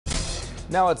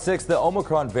Now at 6, the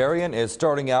Omicron variant is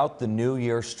starting out the new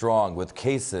year strong with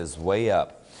cases way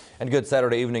up. And good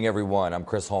Saturday evening, everyone. I'm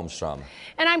Chris Holmstrom.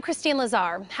 And I'm Christine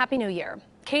Lazar. Happy New Year.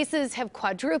 Cases have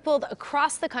quadrupled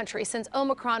across the country since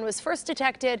Omicron was first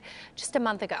detected just a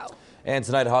month ago. And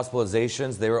tonight,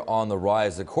 hospitalizations, they were on the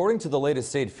rise. According to the latest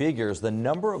state figures, the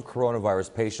number of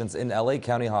coronavirus patients in LA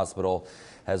County Hospital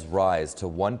has risen to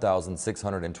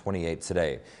 1,628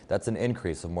 today. That's an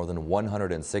increase of more than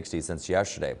 160 since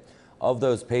yesterday. Of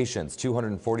those patients,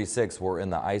 246 were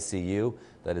in the ICU.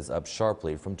 That is up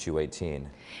sharply from 218.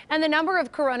 And the number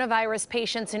of coronavirus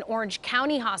patients in Orange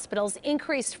County hospitals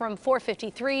increased from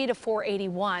 453 to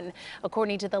 481,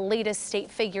 according to the latest state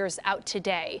figures out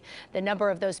today. The number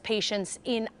of those patients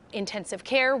in intensive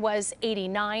care was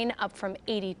 89, up from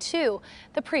 82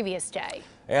 the previous day.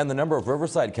 And the number of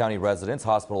Riverside County residents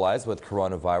hospitalized with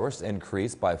coronavirus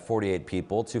increased by 48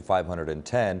 people to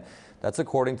 510. That's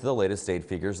according to the latest state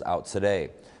figures out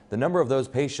today. The number of those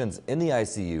patients in the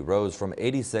ICU rose from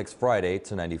 86 Friday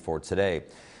to 94 today.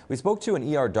 We spoke to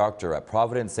an ER doctor at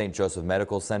Providence St. Joseph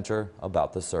Medical Center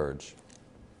about the surge.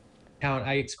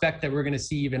 I expect that we're going to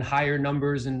see even higher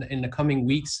numbers in the coming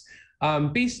weeks.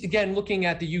 Again, looking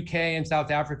at the UK and South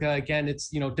Africa, again, it's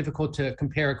difficult to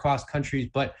compare across countries,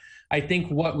 but I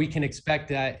think what we can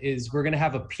expect is we're going to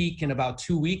have a peak in about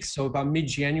 2 weeks. So about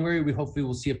mid-January, we hopefully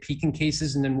will see a peak in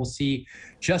cases, and then we'll see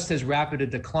just as rapid a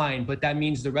decline. But that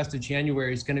means the rest of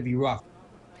January is going to be rough.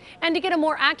 And to get a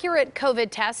more accurate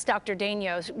COVID test, Dr.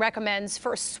 Daño recommends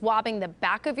first swabbing the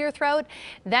back of your throat,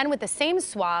 then with the same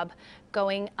swab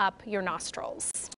going up your nostrils.